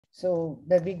So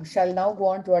that we shall now go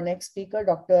on to our next speaker,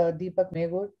 Dr. DEEPAK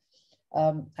MEGUR.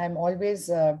 I'm always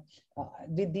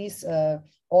with these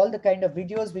all the kind of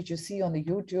videos which you see on the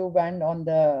YouTube and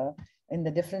on in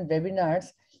the different webinars.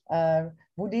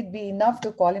 Would it be enough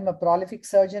to call him a prolific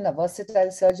surgeon, a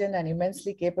versatile surgeon, an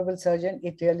immensely capable surgeon?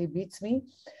 It really beats me.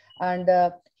 And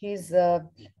he's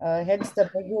heads the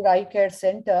MEGUR Eye Care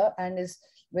Center and is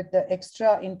with the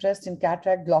extra interest in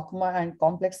cataract, glaucoma, and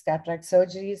complex cataract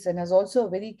surgeries, and has also a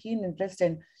very keen interest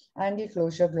in angle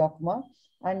closure glaucoma.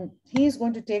 And he is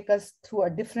going to take us through a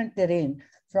different terrain.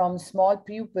 From small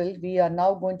pupil, we are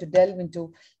now going to delve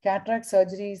into cataract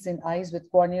surgeries in eyes with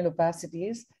corneal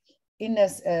opacities in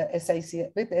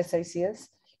SICS, with SICS.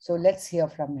 So let's hear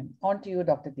from him. On to you,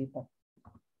 Dr. Deepak.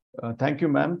 Thank you,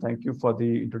 ma'am. Thank you for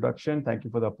the introduction. Thank you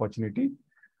for the opportunity.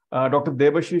 Dr.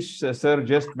 Debashish sir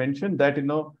just mentioned that,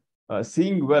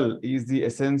 seeing well is the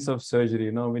essence of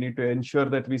surgery. We need to ensure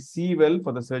that we see well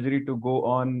for the surgery to go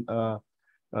on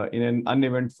in an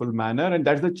uneventful manner. And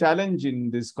that's the challenge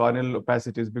in these corneal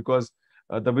opacities, because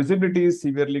the visibility is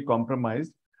severely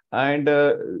compromised. And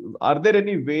are there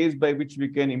any ways by which we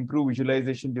can improve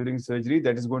visualization during surgery?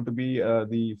 That is going to be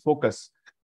the focus.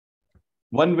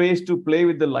 One way is to play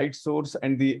with the light source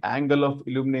and the angle of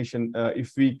illumination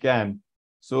if we can.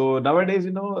 So nowadays,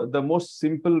 the most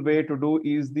simple way to do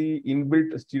is the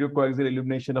inbuilt stereocoaxial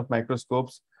illumination of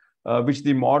microscopes, which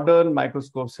the modern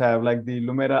microscopes have, like the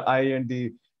Lumera I and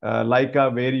the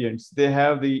Leica variants. They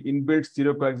have the inbuilt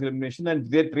stereocoaxial illumination,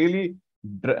 and that really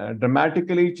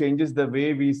dramatically changes the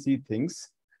way we see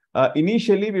things.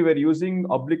 Initially, we were using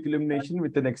oblique illumination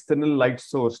with an external light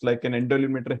source, like an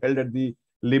endoilluminator held at the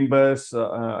limbus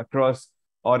across,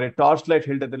 or a torchlight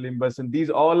held at the limbus, and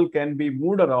these all can be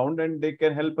moved around and they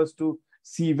can help us to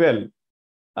see well.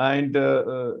 And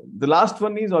the last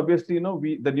one is obviously,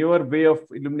 the newer way of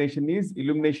illumination is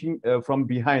illumination from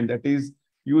behind, that is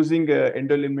using an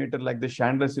endoilluminator like the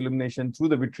Chandler's illumination through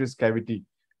the vitreous cavity.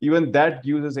 Even that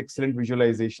gives us excellent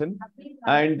visualization.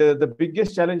 And the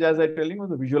biggest challenge, as I tell you,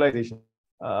 was the visualization.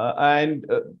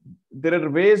 There are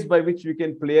ways by which we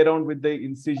can play around with the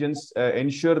incisions,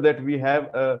 ensure that we have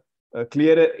a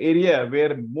clearer area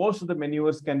where most of the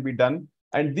maneuvers can be done.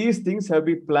 And these things have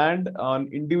been planned on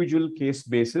individual case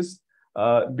basis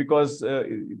because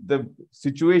the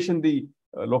situation, the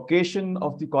location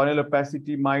of the corneal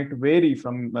opacity might vary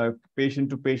from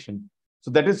patient to patient. So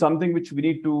that is something which we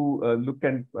need to look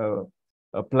and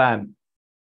plan.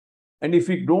 And if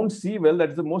we don't see well,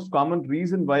 that's the most common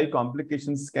reason why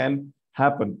complications can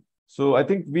happen. So I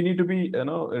think we need to be,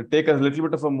 take a little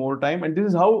bit of a more time. And this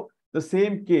is how the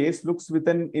same case looks with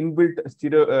an inbuilt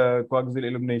stereocoaxial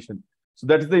illumination. So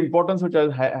that's the importance which I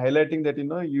was highlighting, that,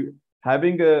 you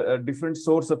having a different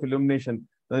source of illumination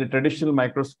than a traditional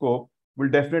microscope will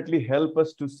definitely help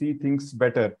us to see things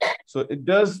better. So it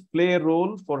does play a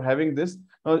role for having this.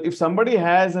 Now, if somebody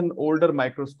has an older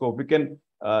microscope, we can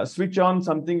switch on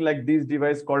something like this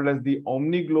device called as the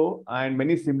OmniGlow and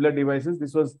many similar devices.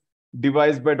 This was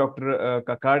devised by Dr.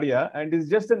 Kakadia, and is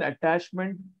just an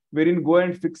attachment wherein go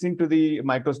and fix into the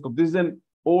microscope. This is an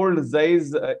old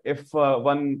Zeiss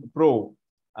F1 Pro.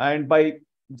 And by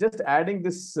just adding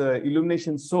this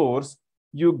illumination source,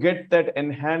 you get that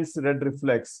enhanced red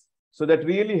reflex. So that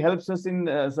really helps us in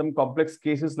some complex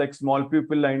cases like small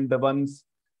pupil and the ones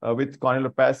with corneal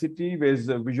opacity, where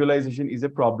visualization is a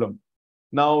problem.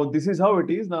 Now, this is how it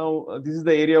is. Now, this is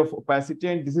the area of opacity,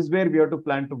 and this is where we have to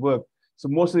plan to work. So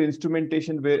most of the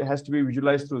instrumentation has to be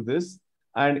visualized through this.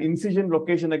 And incision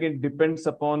location, again, depends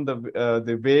upon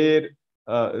the where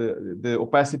the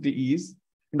opacity is.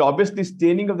 And obviously,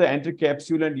 staining of the anterior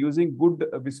capsule and using good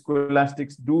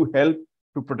viscoelastics do help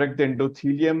to protect the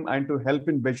endothelium and to help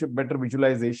in better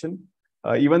visualization.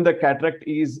 Even the cataract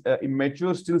is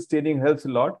immature, still staining helps a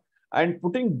lot. And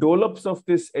putting dollops of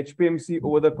this HPMC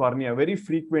over the cornea very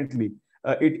frequently,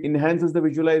 it enhances the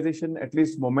visualization, at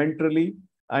least momentarily,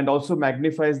 and also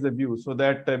magnifies the view so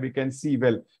that we can see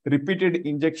well. Repeated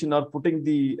injection or putting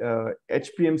the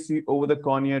HPMC over the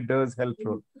cornea does help.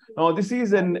 Now, this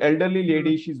is an elderly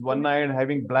lady. She's one-eyed,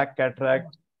 having black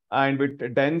cataract, and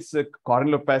with dense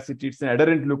corneal opacity. It's an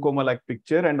adherent glaucoma-like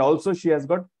picture. And also she has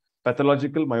got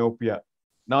pathological myopia.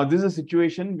 Now, this is a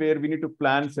situation where we need to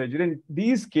plan surgery. In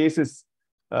these cases,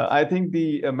 I think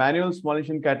the manual small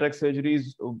incision cataract surgery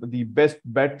is the best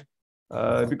bet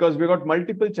because we've got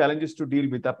multiple challenges to deal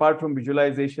with. Apart from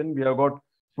visualization, we have got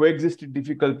coexisting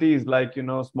difficulties like,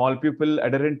 small pupil,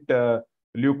 adherent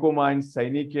leukoma, and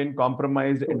synechian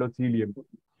compromised endothelium.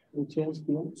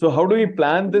 So how do we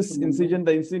plan this incision?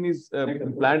 The incision is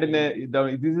planned in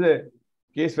this is a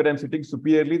case where I'm sitting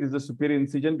superiorly. This is a superior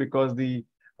incision because the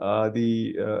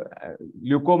the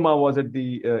leucoma was at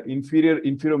the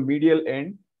inferior medial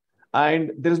end.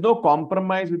 And there is no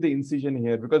compromise with the incision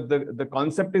here, because the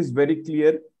concept is very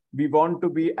clear. We want to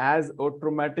be as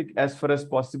automatic as far as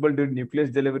possible during nucleus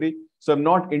delivery. So I'm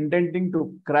not intending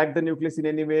to crack the nucleus in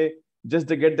any way, just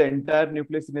to get the entire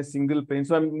nucleus in a single plane.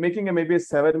 So I'm making maybe a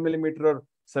 7 millimeter or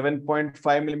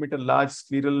 7.5 millimeter large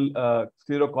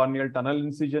sclerocorneal tunnel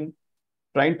incision,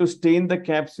 trying to stain the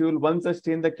capsule. Once I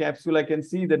stain the capsule, I can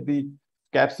see that the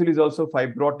capsule is also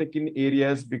fibrotic in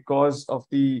areas because of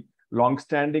the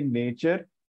long-standing nature.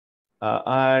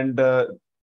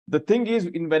 The thing is,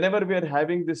 whenever we are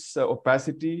having this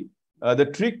opacity, the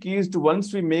trick is to,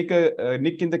 once we make a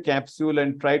nick in the capsule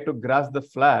and try to grasp the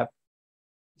flap,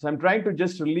 so I'm trying to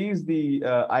just release the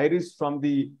iris from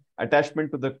the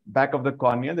attachment to the back of the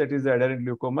cornea, that is the adherent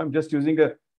glaucoma. I'm just using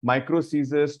a micro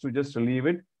scissors to just relieve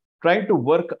it, trying to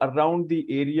work around the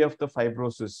area of the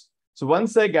fibrosis. So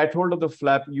once I get hold of the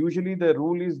flap, usually the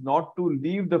rule is not to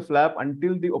leave the flap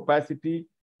until the opacity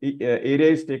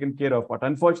area is taken care of. But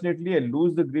unfortunately, I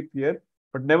lose the grip here.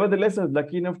 But nevertheless, I was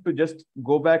lucky enough to just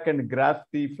go back and grasp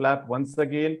the flap once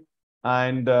again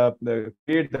and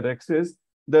create the rexus.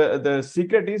 The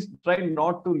secret is try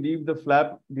not to leave the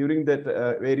flap during that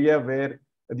area where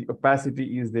the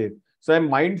opacity is there. So I'm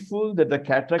mindful that the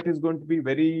cataract is going to be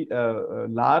very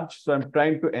large. So I'm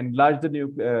trying to enlarge the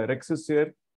rexus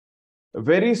here.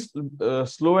 Very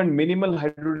slow and minimal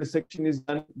hydrodissection is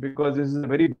done, because this is a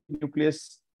very big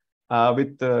nucleus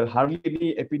with hardly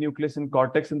any epinucleus and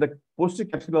cortex, and the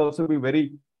posterior capsule will also be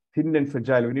very thin and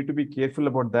fragile. We need to be careful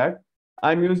about that.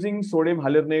 I'm using sodium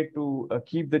hyaluronate to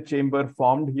keep the chamber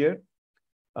formed here.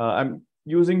 I'm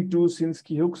using 2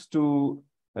 Sinskey hooks to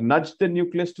nudge the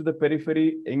nucleus to the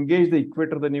periphery, engage the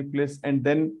equator of the nucleus, and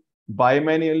then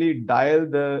bimanually dial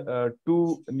the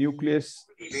the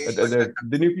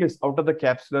nucleus out of the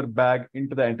capsular bag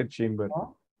into the antechamber.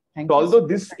 Oh, so although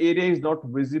this area is not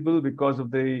visible because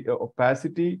of the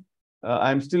opacity,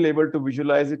 I'm still able to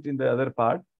visualize it in the other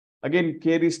part. Again,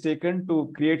 care is taken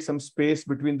to create some space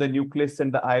between the nucleus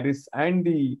and the iris and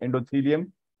the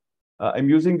endothelium. I'm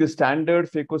using the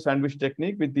standard phaco sandwich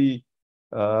technique with the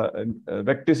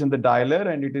vectis and the dialer,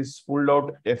 and it is pulled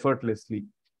out effortlessly.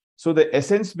 So the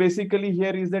essence basically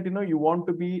here is that, you want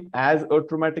to be as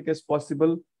automatic as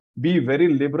possible, be very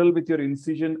liberal with your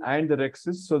incision and the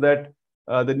rexus, so that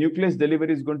the nucleus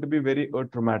delivery is going to be very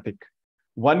automatic.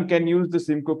 One can use the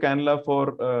Simcoe cannula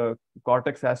for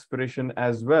cortex aspiration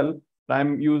as well.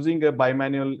 I'm using a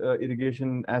bimanual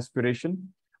irrigation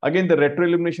aspiration. Again, the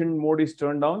retroillumination mode is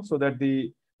turned down so that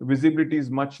the visibility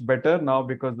is much better now,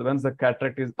 because once the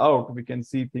cataract is out, we can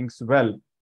see things well.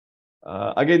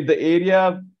 Again, the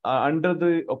area under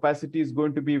the opacity is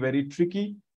going to be very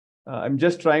tricky. I'm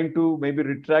just trying to maybe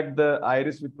retract the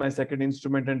iris with my second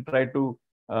instrument and try to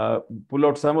pull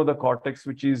out some of the cortex,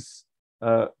 which is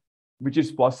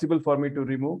possible for me to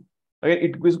remove. Again,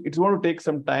 it's going to take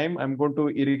some time. I'm going to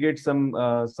irrigate some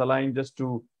saline just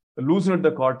to loosen up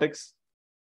the cortex.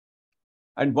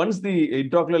 And once the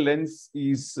intraocular lens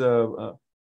is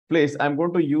placed, I'm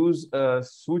going to use a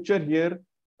suture here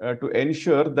to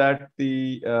ensure that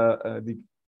the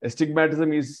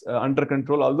astigmatism is under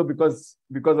control. Although because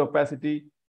of opacity,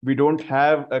 we don't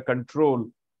have a control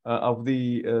of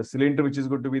the cylinder which is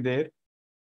going to be there.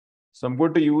 So I'm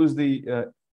going to use the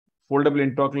foldable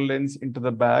intraocular lens into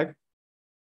the bag,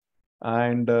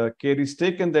 and care is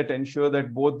taken that ensure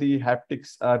that both the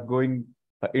haptics are going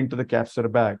into the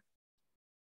capsular bag.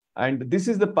 And this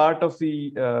is the part of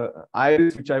the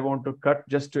iris which I want to cut,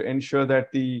 just to ensure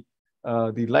that the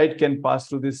light can pass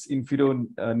through this inferior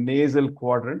nasal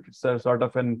quadrant. It's a sort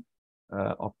of an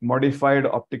modified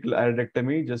optical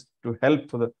iridectomy, just to help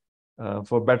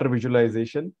for better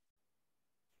visualization.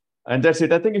 And that's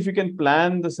it. I think if you can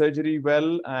plan the surgery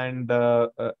well and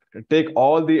take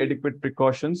all the adequate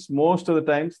precautions, most of the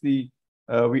times we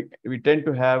tend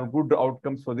to have good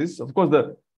outcomes for this. Of course,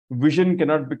 the vision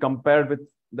cannot be compared with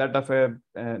that of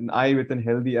an eye with a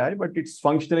healthy eye, but it's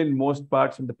functional in most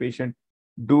parts, and the patient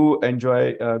do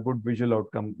enjoy a good visual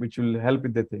outcome, which will help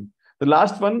with the thing. The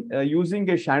last one, using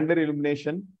a chandelier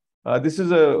illumination. This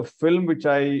is a film which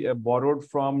I borrowed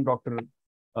from Dr.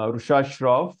 Rusha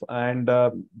Shroff, and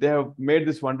they have made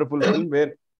this wonderful film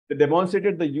where they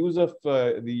demonstrated the use of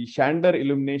the chandelier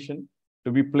illumination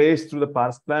to be placed through the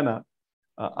pars plana,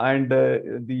 and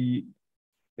the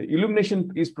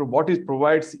illumination is what it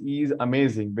provides is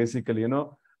amazing, basically,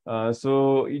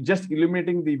 so just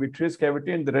illuminating the vitreous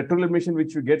cavity and the retroillumination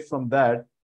which you get from that,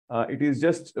 it is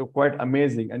just quite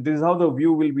amazing. And this is how the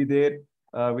view will be there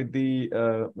with the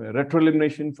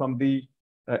retroillumination from the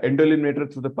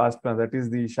endoilluminator through the pars plana, that is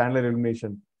the chandelier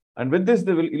illumination. And with this,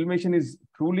 the illumination is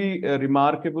truly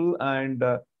remarkable, and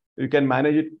you can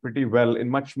manage it pretty well in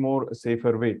much more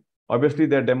safer way. Obviously,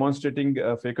 they're demonstrating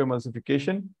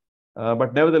phacoemulsification,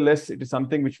 but nevertheless, it is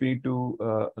something which we need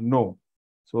to know.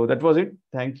 So that was it.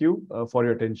 Thank you for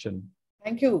your attention.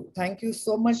 Thank you. Thank you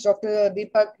so much, Dr.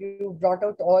 Deepak. You brought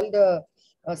out all the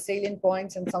salient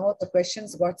points, and some of the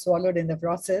questions got swallowed in the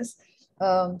process.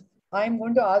 I'm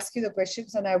going to ask you the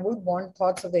questions, and I would want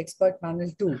thoughts of the expert panel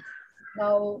too.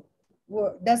 Now,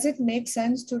 does it make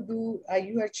sense to do,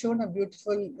 you had shown a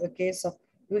beautiful case of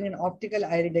doing an optical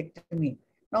iridectomy.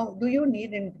 Now, do you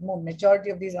need in majority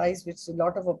of these eyes, which a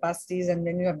lot of opacities, and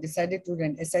then you have decided to do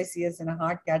an SICS and a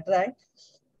hard cataract,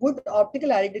 would optical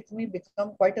iridectomy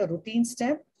become quite a routine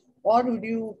step? Or would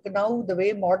you, now the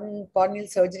way modern corneal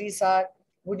surgeries are,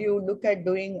 would you look at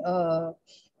doing a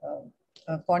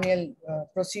corneal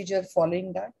procedure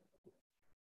following that?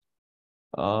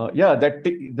 Yeah,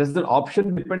 there's an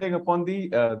option depending upon the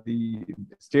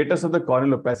status of the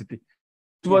corneal opacity.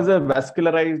 It was a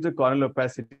vascularized corneal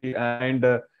opacity and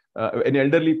an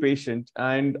elderly patient,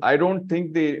 and I don't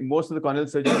think most of the corneal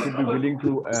surgeons would be willing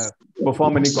to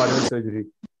perform any corneal surgery.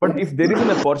 But if there is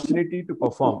an opportunity to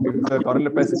perform, if the corneal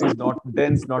opacity is not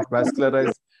dense, not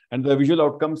vascularized, and the visual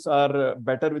outcomes are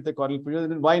better with the corneal procedure,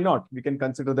 then why not? We can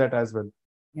consider that as well.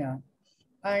 Yeah.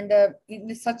 And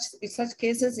in such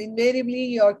cases, invariably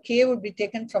your K would be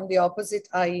taken from the opposite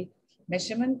eye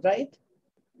measurement, right?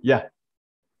 Yeah.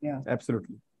 Yeah.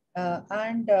 Absolutely.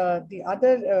 And the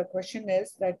other question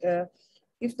is that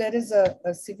if there is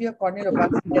a severe corneal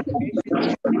opacity at the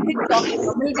patient, I think Dr.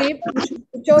 Kamaldeep, you should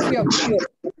switch off your video.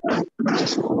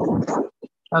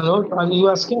 Hello, are you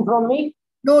asking from me?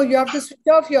 No, you have to switch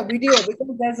off your video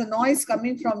because there's a noise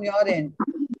coming from your end.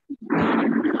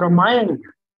 From my end?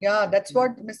 Yeah, that's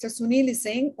what Mr. Sunil is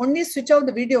saying. Only switch off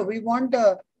the video. We want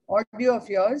the audio of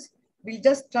yours. We'll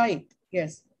just try it.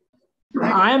 Yes. And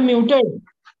I am muted.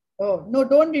 oh, no,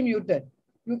 don't be muted.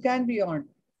 You can be on.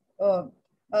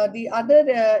 The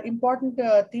other important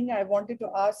thing I wanted to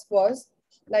ask was,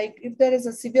 like, if there is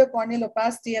a severe corneal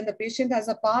opacity and the patient has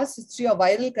a past history of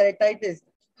viral keratitis,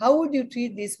 how would you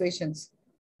treat these patients?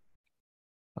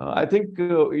 I think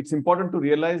it's important to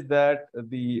realize that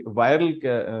the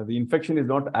the infection is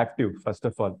not active, first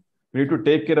of all. We need to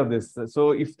take care of this.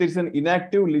 So if there's an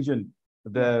inactive lesion,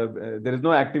 there is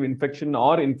no active infection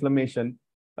or inflammation,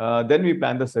 then we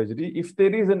plan the surgery. If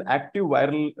there is an active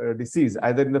viral disease,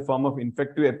 either in the form of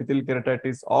infective epithelial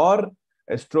keratitis or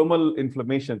a stromal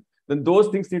inflammation, then those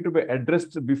things need to be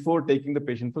addressed before taking the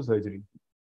patient for surgery.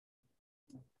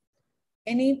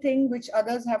 Anything which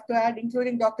others have to add,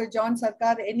 including Dr. John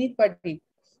Sarkar, anybody?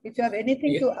 If you have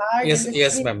anything to add.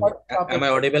 Yes, ma'am. Am I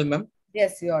audible, ma'am?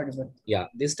 Yes, you're audible. Yeah,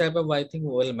 this type of, I think,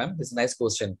 well, ma'am, this is a nice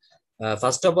question.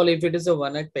 First of all, if it is a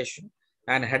one-eyed patient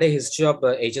and had a history of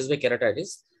HSV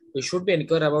keratitis, we should be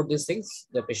inquire about these things.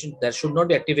 The patient, there should not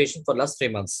be activation for last 3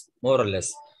 months, more or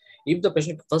less. If the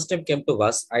patient first time came to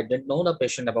us, I didn't know the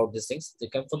patient about these things. They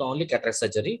come for the only cataract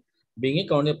surgery. Being a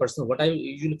corneal person, what I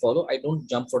usually follow, I don't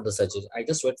jump for the surgery. I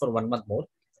just wait for 1 month more,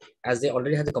 as they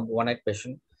already had a one-eyed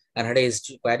patient and had a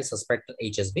history, quite suspected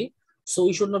HSV. So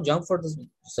we should not jump for the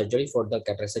surgery, for the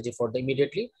cataract surgery for the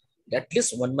immediately. At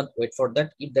least 1 month wait for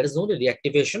that. If there is no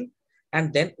reactivation,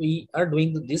 and then we are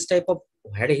doing this type of,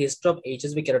 had a history of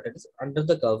HSV keratitis under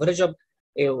the coverage of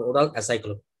a oral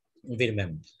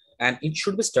acyclovir, and it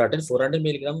should be started 400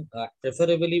 milligram,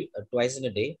 preferably twice in a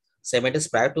day, 7 days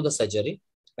prior to the surgery,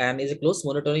 and is a close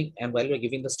monitoring, and while we are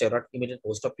giving the steroid immediate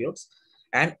post-op periods.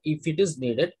 And if it is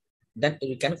needed, then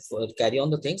we can carry on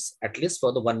the things at least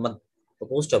for the 1 month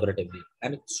post-operatively,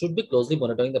 and it should be closely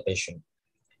monitoring the patient.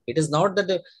 It is not that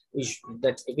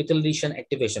that epithelial lesion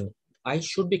activation, I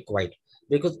should be quiet,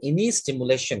 because any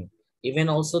stimulation, even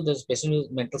also the patient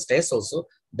with mental stress also,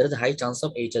 there is a high chance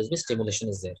of HSV stimulation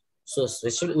is there. So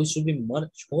especially we should be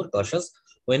much more cautious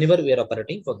whenever we are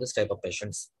operating for this type of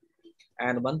patients.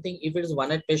 And one thing, if it is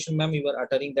one-eyed patient, ma'am, you were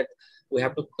uttering that we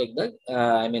have to take the,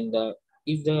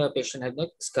 if the patient has the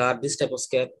scar, this type of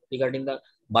scar regarding the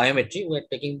biometry, we are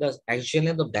taking the axial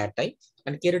length of that eye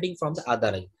and kerating from the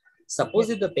other eye. Suppose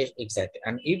if the patient, exactly,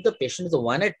 and if the patient is a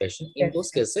one-eyed patient, in those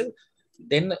cases,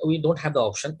 then we don't have the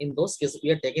option. In those cases, we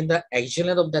are taking the axial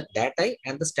length of that eye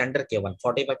and the standard K1,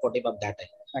 40 by 40 of that eye.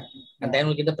 And then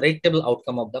we get the predictable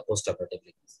outcome of the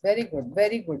post-operatively. Very good,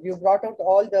 very good. You brought out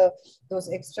all those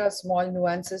extra small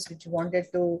nuances which you wanted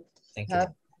to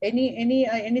have.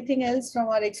 Anything else from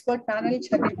our expert panel?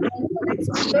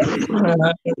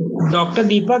 Dr.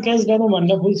 Deepak has done a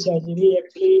wonderful surgery.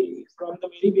 Actually, from the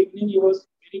very beginning, he was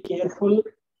very careful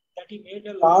that he made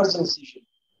a large incision.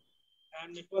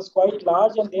 and it was quite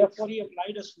large, and therefore he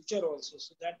applied a suture also.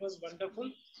 So that was wonderful,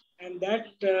 and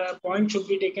that point should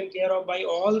be taken care of by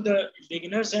all the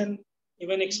beginners and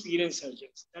even experienced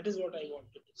surgeons. That is what I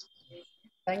wanted to say.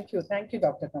 Thank you,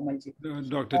 Dr. Kamalji.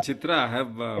 Dr. Chitra, I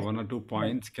have one or 2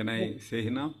 points. Can I say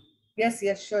here now? Yes,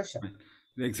 sure.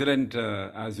 Excellent,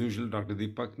 as usual, Dr.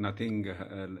 Deepak. Nothing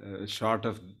short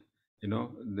of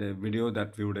the video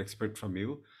that we would expect from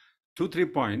you.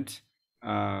 2-3 points.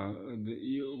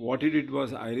 What you did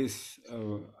was iris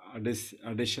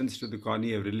additions to the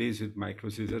cornea released with micro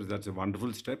scissors. That's a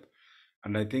wonderful step.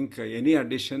 And I think any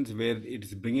additions where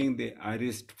it's bringing the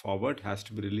iris forward has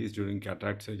to be released during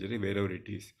cataract surgery, wherever it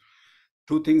is.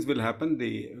 2 things will happen.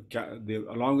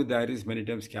 Along with the iris, many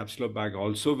times capsular bag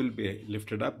also will be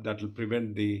lifted up. That will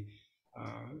prevent the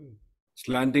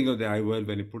slanting of the IOL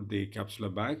when you put the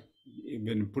capsular bag,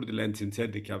 when you put the lens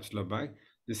inside the capsular bag.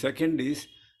 The second is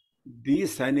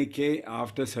these synechiae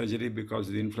after surgery, because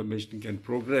the inflammation can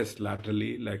progress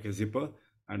laterally like a zipper,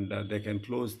 and they can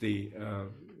close the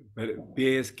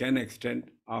PAS can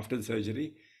extend after the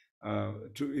surgery.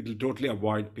 It will totally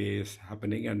avoid PAS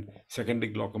happening, and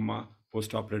secondary glaucoma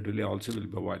post-operatively also will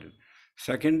be avoided.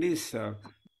 Second is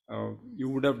you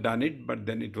would have done it, but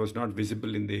then it was not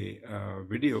visible in the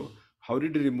video. How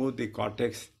did you remove the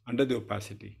cortex under the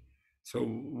opacity? So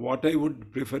what I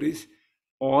would prefer is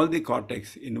all the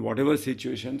cortex in whatever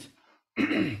situations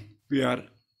we are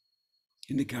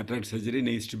in the cataract surgery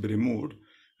needs to be removed.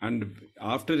 And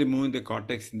after removing the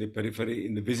cortex in the periphery,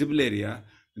 in the visible area,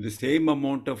 the same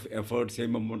amount of effort,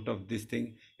 same amount of this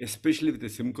thing, especially with the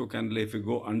Simcoe cannula, if you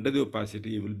go under the opacity,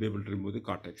 you will be able to remove the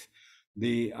cortex.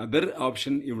 The other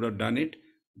option, you would have done it,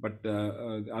 but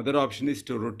the other option is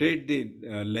to rotate the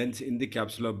lens in the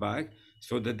capsular bag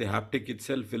so that the haptic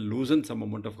itself will loosen some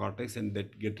amount of cortex and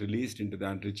that get released into the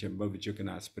anterior chamber, which you can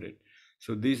aspirate.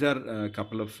 So these are a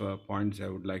couple of points I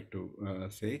would like to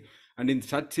say. And in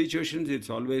such situations, it's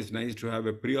always nice to have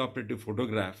a preoperative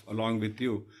photograph along with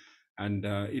you. And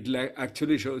it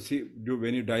actually shows, see,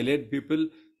 when you dilate people,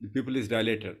 the pupil is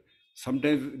dilated.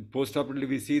 Sometimes postoperatively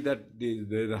we see that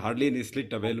there's hardly any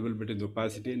slit available between the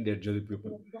opacity and the edge of the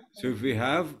pupil. So if we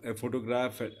have a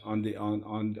photograph on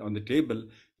the table,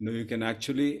 you can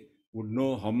actually would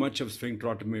know how much of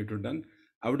sphincterotomy you have done.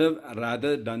 I would have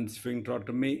rather done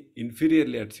sphincterotomy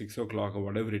inferiorly at 6 o'clock or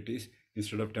whatever it is,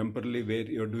 instead of temporarily where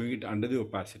you're doing it under the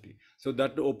opacity. So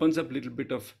that opens up a little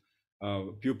bit of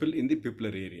pupil in the pupillar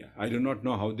area. I do not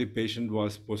know how the patient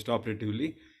was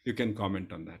postoperatively. You can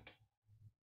comment on that.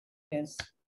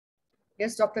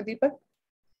 Yes, Dr. Deepak?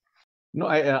 No,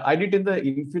 I did in the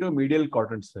inferior medial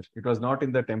quadrant, sir. It was not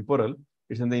in the temporal.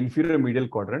 It's in the inferior medial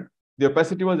quadrant. The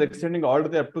opacity was extending all the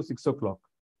way up to 6 o'clock,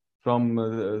 from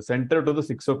the center to the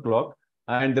 6 o'clock.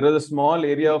 And there was a small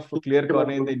area of clear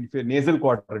cornea in the inferior nasal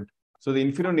quadrant. So the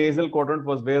inferior nasal quadrant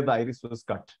was where the iris was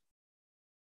cut.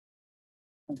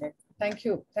 Okay, thank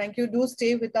you. Do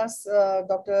stay with us,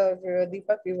 Dr.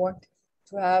 Deepak. We want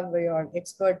to have your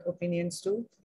expert opinions too.